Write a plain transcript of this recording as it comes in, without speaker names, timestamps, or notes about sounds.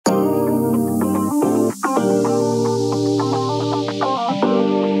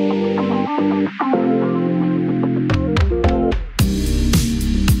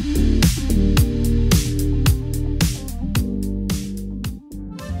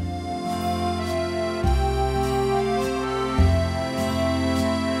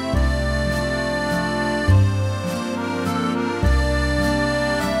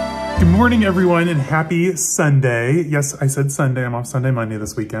morning, everyone, and happy Sunday. Yes, I said Sunday. I'm off Sunday, Monday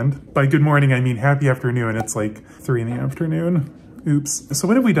this weekend. By good morning, I mean happy afternoon. It's like 3 in the afternoon. Oops. So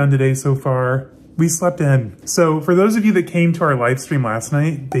what have we done today so far? We slept in. So for those of you that came to our live stream last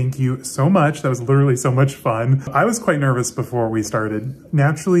night, thank you so much. That was literally so much fun. I was quite nervous before we started.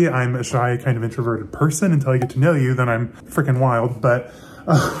 Naturally, I'm a shy, kind of introverted person until I get to know you, then I'm freaking wild, but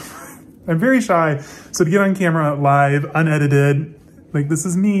I'm very shy. So to get on camera live, unedited, like this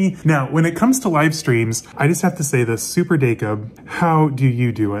is me. Now, when it comes to live streams, I just have to say this, Super Jacob, how do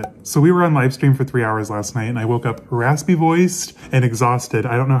you do it? So we were on live stream for 3 hours last night and I woke up raspy voiced and exhausted.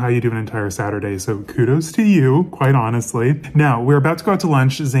 I don't know how you do an entire Saturday, so kudos to you, quite honestly. Now, we're about to go out to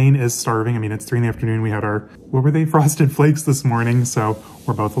lunch. Zane is starving. I mean, it's 3 in the afternoon. We had our, what were they, Frosted Flakes this morning, so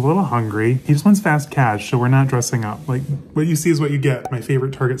we're both a little hungry. He just wants fast cash, so we're not dressing up. Like, what you see is what you get, my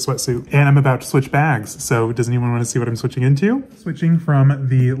favorite Target sweatsuit. And I'm about to switch bags, so does anyone want to see what I'm switching into? Switching from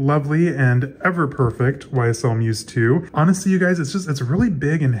the lovely and ever perfect YSL Muse 2. Honestly, you guys, it's really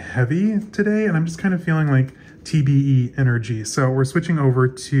big and heavy today, and I'm just kind of feeling like TBE energy. So we're switching over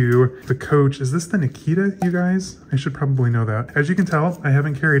to the Coach. Is this the Nikita, you guys? I should probably know that. As you can tell, I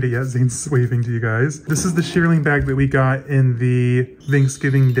haven't carried it yet. Zane's waving to you guys. This is the shearling bag that we got in the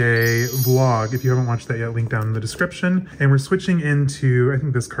Thanksgiving Day vlog. If you haven't watched that yet, link down in the description. And we're switching into, I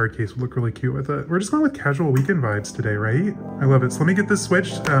think this card case would look really cute with it. We're just going with casual weekend vibes today, right? I love it. So let me get this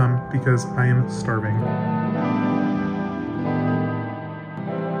switched because I am starving.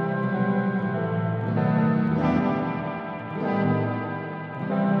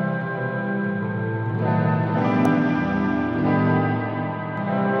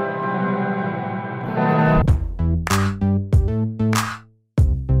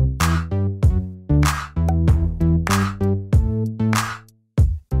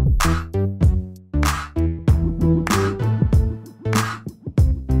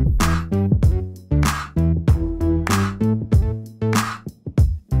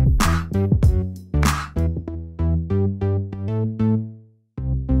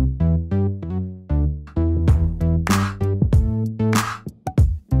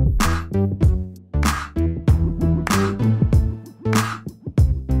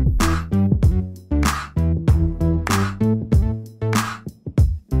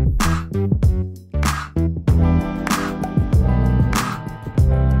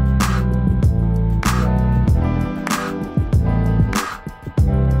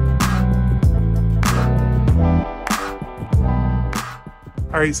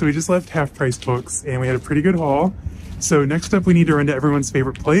 All right, so we just left Half Price Books and we had a pretty good haul. So next up we need to run to everyone's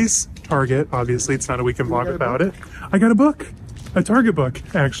favorite place, Target. Obviously it's not a weekend vlog without it. I got a book, a Target book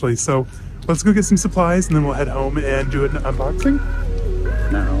actually. So let's go get some supplies and then we'll head home and do an unboxing.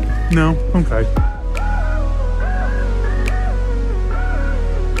 No. No? Okay.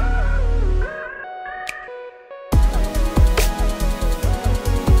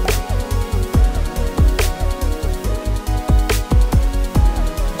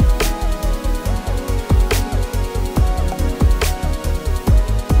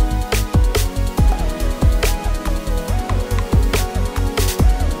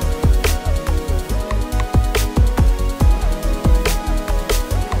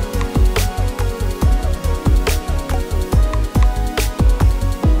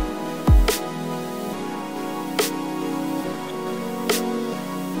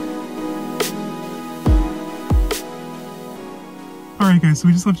 Alright guys, so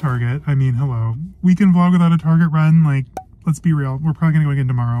we just left Target. I mean, hello. Weekend vlog without a Target run, like, let's be real. We're probably gonna go again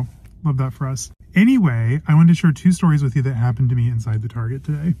tomorrow. Love that for us. Anyway, I wanted to share 2 stories with you that happened to me inside the Target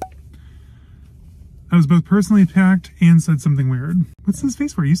today. I was both personally attacked and said something weird. What's this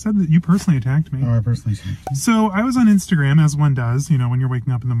face for? You said that you personally attacked me. Oh, I personally attacked you. So I was on Instagram, as one does, you know, when you're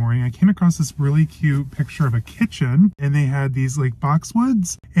waking up in the morning. I came across this really cute picture of a kitchen, and they had these like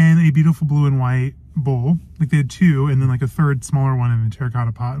boxwoods and a beautiful blue and white bowl. Like they had 2 and then like a third smaller one in a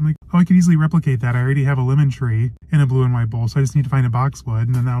terracotta pot. I'm like, oh, I could easily replicate that. I already have a lemon tree in a blue and white bowl, so I just need to find a boxwood,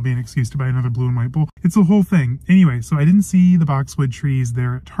 and then that'll be an excuse to buy another blue and white bowl. It's a whole thing. Anyway, so I didn't see the boxwood trees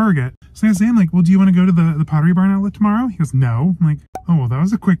there at Target. So I was saying, like, well, do you want to go to the Pottery Barn outlet tomorrow? He goes, no. I'm like, oh, well, that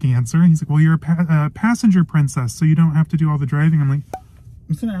was a quick answer. He's like, well, you're a passenger princess, so you don't have to do all the driving. I'm like,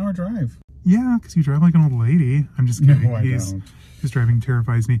 it's an hour drive. Yeah, because you drive like an old lady. I'm just kidding. No, I don't. His driving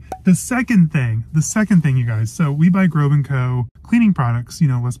terrifies me. The second thing, you guys. So we buy Grove & Co. cleaning products, you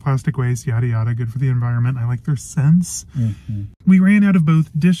know, less plastic waste, yada, yada, good for the environment. I like their scents. We ran out of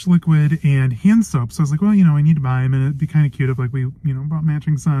both dish liquid and hand soap. So I was like, well, you know, I need to buy them, and it'd be kind of cute if like we, you know, bought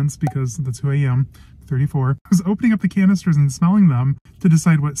matching scents because that's who I am. 34. I was opening up the canisters and smelling them to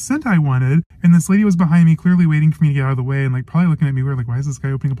decide what scent I wanted, and this lady was behind me clearly waiting for me to get out of the way and like probably looking at me weird, like, why is this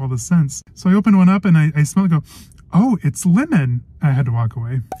guy opening up all the scents? So I opened one up and I smelled it, go, oh, it's lemon. I had to walk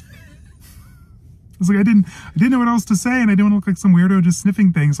away. I was like, I didn't know what else to say, and I didn't want to look like some weirdo just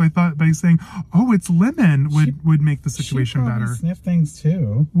sniffing things. So I thought by saying, oh, it's lemon would make the situation better. Sniff things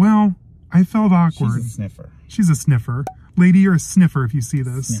too. Well, I felt awkward. She's a sniffer. She's a sniffer. Lady, you're a sniffer if you see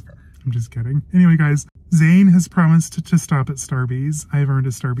this. Sniffer. I'm just kidding. Anyway, guys, Zane has promised to stop at Starbucks. I've earned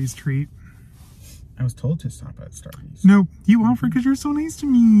a Starbucks treat. I was told to stop at Starbucks. No, you offered because you're so nice to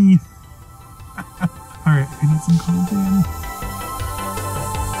me. All right, I need some content.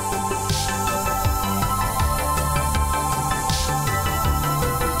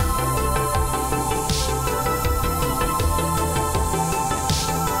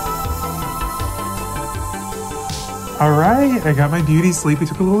 All right, I got my beauty sleep. We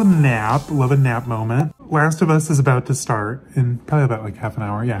took a little nap. Love a nap moment. Last of Us is about to start in probably about like half an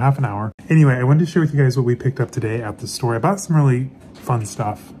hour. Yeah, half an hour. Anyway, I wanted to share with you guys what we picked up today at the store. I bought some really fun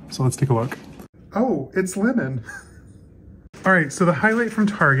stuff. So let's take a look. Oh, it's lemon. All right, so the highlight from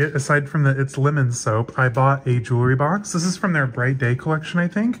Target, aside from the It's Lemon soap, I bought a jewelry box. This is from their Bright Day collection, I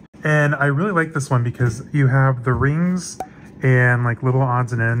think. And I really like this one because you have the rings and like little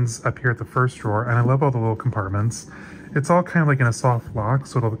odds and ends up here at the first drawer. And I love all the little compartments. It's all kind of like in a soft lock,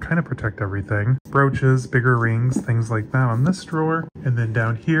 so it'll kind of protect everything. Brooches, bigger rings, things like that on this drawer. And then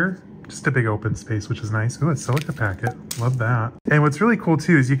down here, just a big open space, which is nice. Ooh, a silica packet. Love that. And what's really cool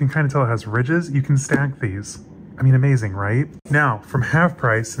too is you can kind of tell it has ridges. You can stack these. I mean, amazing, right? Now, from half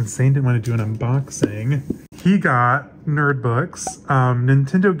price, since Zane didn't want to do an unboxing, he got nerd books,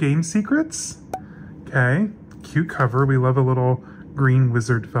 Nintendo Game Secrets. Okay, cute cover. We love a little green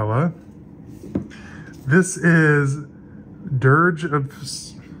wizard fella. This is Dirge of...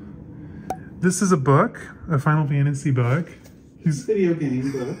 This is a book, a Final Fantasy book. He's video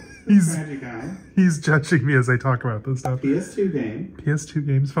game book. Magic Eye. He's judging me as I talk about this stuff. PS2 game. PS2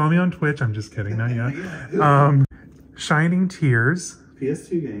 games. Follow me on Twitch. I'm just kidding, not yet. Shining Tears.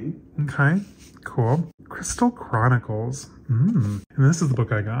 PS2 game. Okay, cool. Crystal Chronicles. And this is the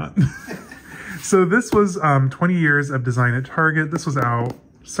book I got. So this was 20 years of design at Target. This was out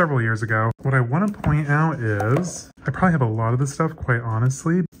several years ago. What I want to point out is, I probably have a lot of this stuff, quite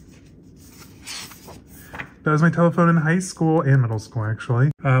honestly. That was my telephone in high school and middle school,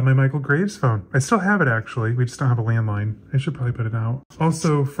 actually. My Michael Graves phone. I still have it, actually. We just don't have a landline. I should probably put it out.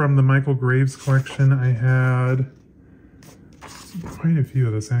 Also, from the Michael Graves collection, I had quite a few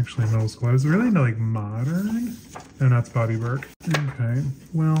of this, actually, in middle school. I was really into, like, modern. No, that's Bobby Burke. Okay,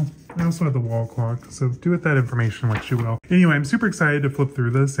 well, I also had the wall clock, so do with that information what you will. Anyway, I'm super excited to flip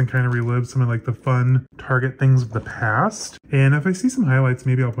through this and kind of relive some of, like, the fun Target things of the past. And if I see some highlights,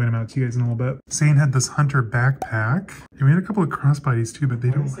 maybe I'll point them out to you guys in a little bit. Zane had this Hunter backpack. And we had a couple of crossbodies, too, but they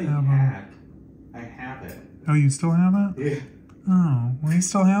don't have them. I have it. Oh, you still have it? Yeah. Oh, well, he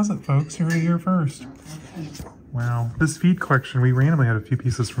still has it, folks. You heard it here first. Wow. This feed collection, we randomly had a few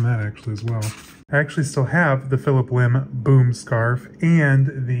pieces from that actually as well. I actually still have the Philip Lim Boom Scarf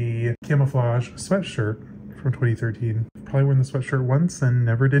and the camouflage sweatshirt from 2013. Probably worn the sweatshirt once and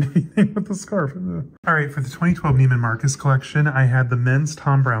never did anything with the scarf. All right, for the 2012 Neiman Marcus collection, I had the men's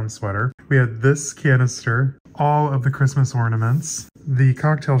Tom Brown sweater. We had this canister, all of the Christmas ornaments, the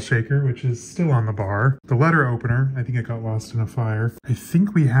cocktail shaker, which is still on the bar, the letter opener, I think it got lost in a fire. I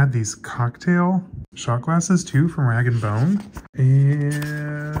think we had these cocktail shot glasses too from Rag & Bone.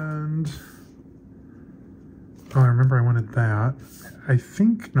 And, oh, I remember I wanted that. I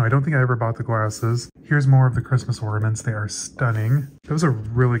don't think I ever bought the glasses. Here's more of the Christmas ornaments. They are stunning. That was a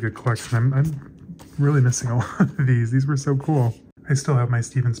really good collection. I'm really missing a lot of these. These were so cool. I still have my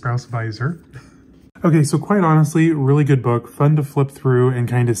Steven Sprouse visor. Okay, so quite honestly, really good book. Fun to flip through and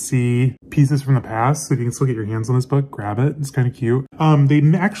kind of see pieces from the past. So if you can still get your hands on this book, grab it. It's kind of cute. They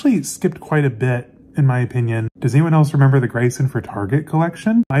actually skipped quite a bit, in my opinion. Does anyone else remember the Grayson for Target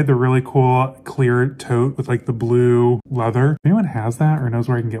collection? I had the really cool clear tote with like the blue leather. If anyone has that or knows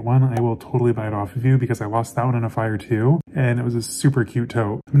where I can get one, I will totally buy it off of you because I lost that one in a fire too. And it was a super cute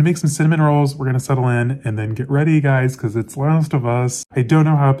tote. I'm gonna make some cinnamon rolls. We're gonna settle in and then get ready, guys, because it's Last of Us. I don't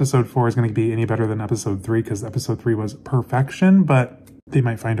know how episode 4 is gonna be any better than episode 3 because episode 3 was perfection, but they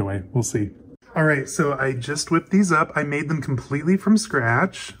might find a way. We'll see. All right, so I just whipped these up. I made them completely from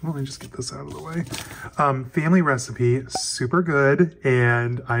scratch. Let me just get this out of the way. Family recipe, super good,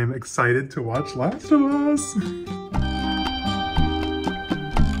 and I am excited to watch Last of Us.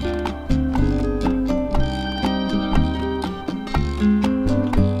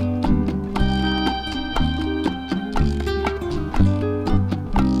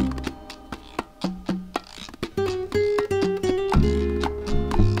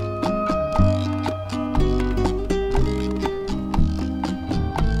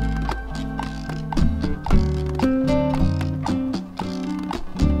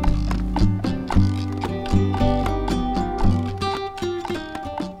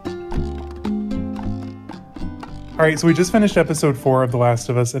 All right, so we just finished episode 4 of The Last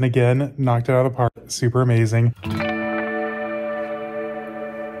of Us, and again, knocked it out of the park. Super amazing.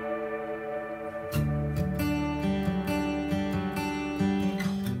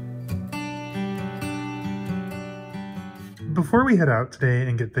 Before we head out today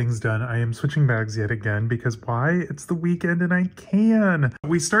and get things done, I am switching bags yet again because why? It's the weekend and I can.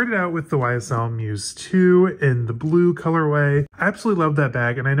 We started out with the YSL Muse 2 in the blue colorway. I absolutely love that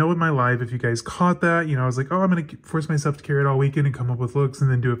bag, and I know in my live, if you guys caught that, you know, I was like, oh, I'm gonna force myself to carry it all weekend and come up with looks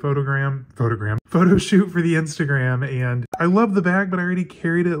and then do a photo shoot for the Instagram. And I love the bag, but I already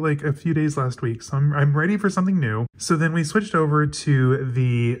carried it like a few days last week, so I'm ready for something new. So then we switched over to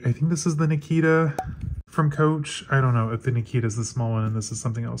the, I think this is the Nikita from Coach. I don't know if the Nikita is the small one and this is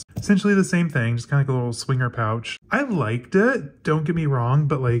something else. Essentially the same thing, just kind of like a little swinger pouch. I liked it, don't get me wrong,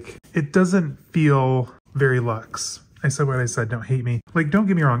 but like it doesn't feel very luxe. I said what I said, don't hate me. Like, don't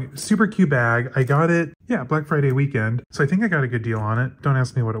get me wrong, super cute bag. I got it, yeah, Black Friday weekend. So I think I got a good deal on it. Don't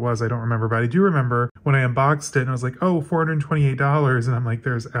ask me what it was, I don't remember, but I do remember when I unboxed it and I was like, oh, $428. And I'm like,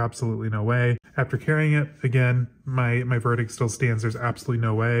 there's absolutely no way. After carrying it, again, my verdict still stands. There's absolutely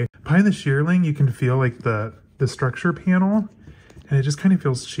no way. Behind the shearling, you can feel like the structure panel, and it just kind of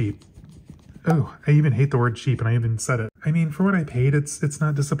feels cheap. Oh, I even hate the word cheap, and I even said it. I mean, for what I paid, it's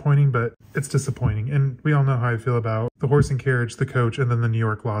not disappointing, but it's disappointing. And we all know how I feel about the horse and carriage, the Coach, and then the New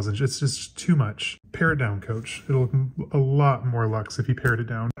York lozenge. It's just too much. Pare it down, Coach. It'll look a lot more luxe if you pared it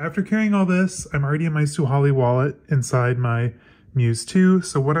down. After carrying all this, I'm already in my Suhali wallet inside my Muse 2.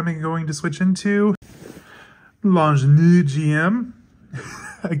 So what am I going to switch into? Lingerie GM.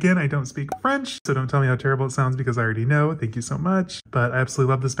 Again, I don't speak French, so don't tell me how terrible it sounds because I already know. Thank you so much. But I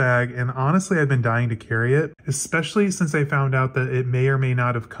absolutely love this bag, and honestly, I've been dying to carry it, especially since I found out that it may or may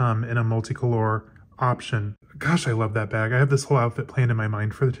not have come in a multicolor option. Gosh, I love that bag. I have this whole outfit planned in my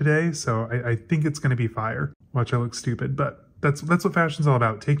mind for today, so I think it's going to be fire. Watch, I look stupid, but that's what fashion's all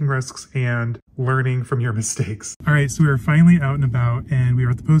about, taking risks and learning from your mistakes. All right, so we are finally out and about, and we are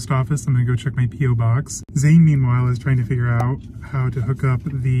at the post office. I'm gonna go check my P.O. box. Zane, meanwhile, is trying to figure out how to hook up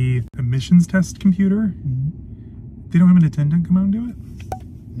the emissions test computer. They don't have an attendant come out and do it?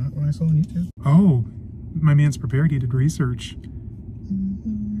 Not when I saw on YouTube. Oh, my man's prepared. He did research.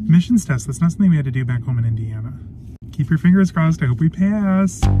 Emissions test, that's not something we had to do back home in Indiana. Keep your fingers crossed. I hope we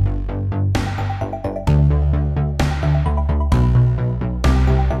pass.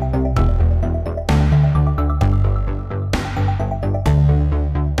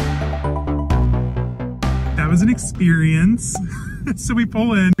 Was an experience. So we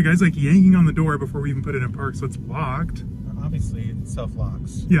pull in, the guy's like yanking on the door before we even put it in park, so it's locked. Obviously, it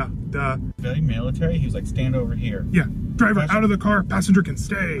self-locks. Yeah, duh. Very military. He was like, stand over here. Yeah, driver out of the car, passenger can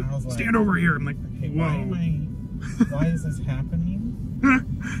stay. Like, stand over here. I'm like, okay, whoa. Why is this happening?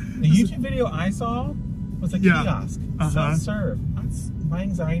 The YouTube video I saw was a kiosk, self-serve. My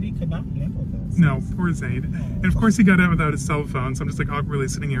anxiety could not handle this. No, poor Zane. And of course he got out without his cell phone, so I'm just like awkwardly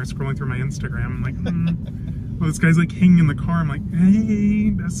sitting here scrolling through my Instagram. I'm like, Well, this guy's like hanging in the car. I'm like,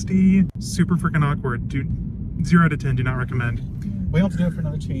 hey, bestie. Super freaking awkward. Dude, 0 out of 10, do not recommend. We don't have to do it for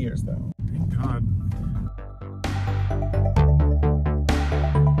another 2 years, though. Thank God.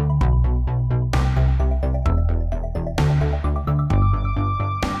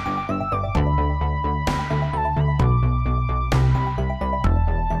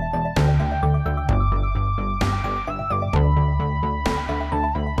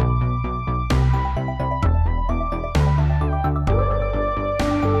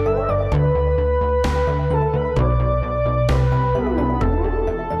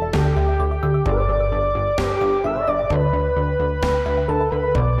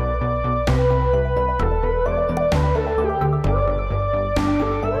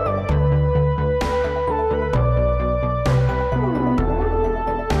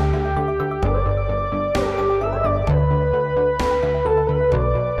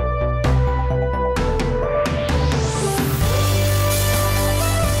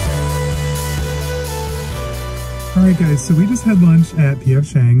 All right, guys, so we just had lunch at P.F.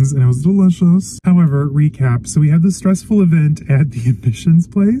 Chang's and it was delicious. However, recap. So we had this stressful event at the admissions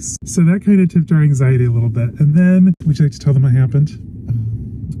place. So that kind of tipped our anxiety a little bit. And then, would you like to tell them what happened?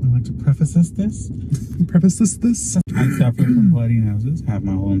 I like to preface this. I suffer from bloody noses, have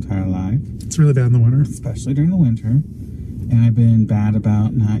my whole entire life. It's really bad in the winter. Especially during the winter. And I've been bad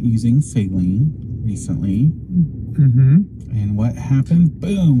about not using saline recently. And what happened?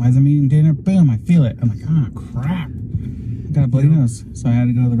 Boom. As I'm eating dinner, boom, I feel it. I'm like, oh, crap. I got a bloody nose. So I had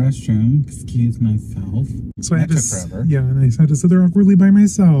to go to the restroom, excuse myself. So that took forever. Yeah, and I had to sit there awkwardly by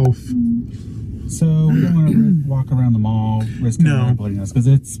myself. So we don't want to walk around the mall risking a bloody nose because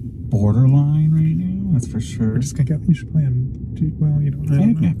it's borderline right now. That's for sure. We're just gonna get. You should plan. Well, you don't. I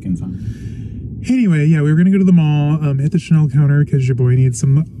have napkins on. Anyway, yeah, we were gonna go to the mall, hit the Chanel counter because your boy needs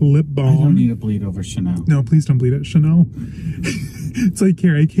some lip balm. I don't need to bleed over Chanel. No, please don't bleed at Chanel. It's like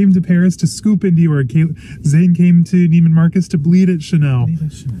here, I came to Paris to scoop in Dior. Zane came to Neiman Marcus to bleed at Chanel.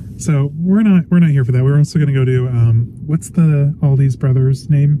 So we're not here for that. We're also gonna go to what's the Aldi's brothers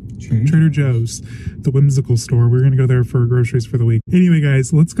name? Trader Joe's, the whimsical store. We're gonna go there for groceries for the week. Anyway,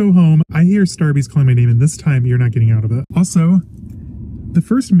 guys, let's go home. I hear Starby's calling my name, and this time you're not getting out of it. Also, the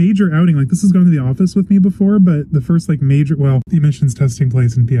first major outing, like this has gone to the office with me before, but the first like major, well, the emissions testing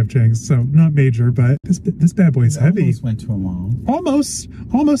place in P.F. Chang's, so not major, but this bad boy's heavy. Almost went to a mall. Almost.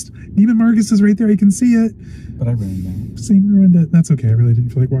 Neiman Marcus is right there. I can see it. But I ruined that. Zane ruined it. That's okay. I really didn't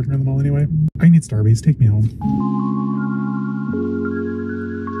feel like walking around the mall anyway. I need Starbucks. Take me home.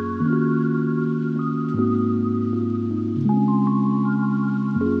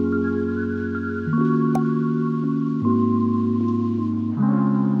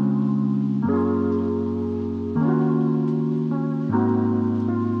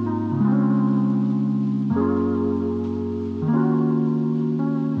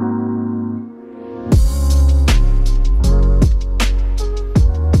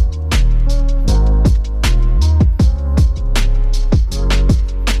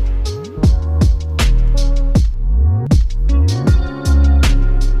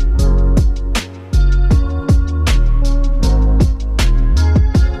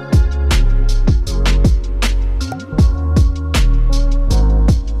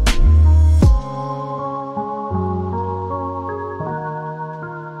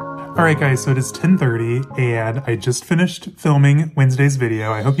 Alright guys, so it is 10:30 and I just finished filming Wednesday's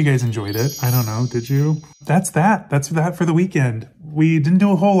video. I hope you guys enjoyed it. I don't know, did you? That's that for the weekend. We didn't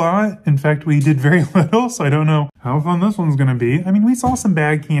do a whole lot. In fact, we did very little, so I don't know how fun this one's gonna be. I mean, we saw some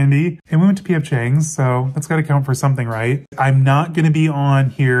bag candy and we went to P.F. Chang's, so that's gotta count for something, right? I'm not gonna be on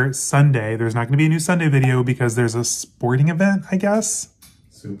here Sunday. There's not gonna be a new Sunday video because there's a sporting event, I guess.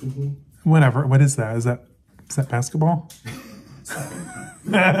 Super Bowl? Whatever, what is that? Is that basketball?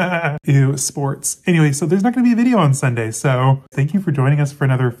 Ew, sports. Anyway, so there's not going to be a video on Sunday, so thank you for joining us for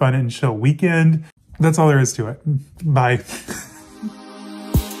another fun and chill weekend. That's all there is to it. Bye.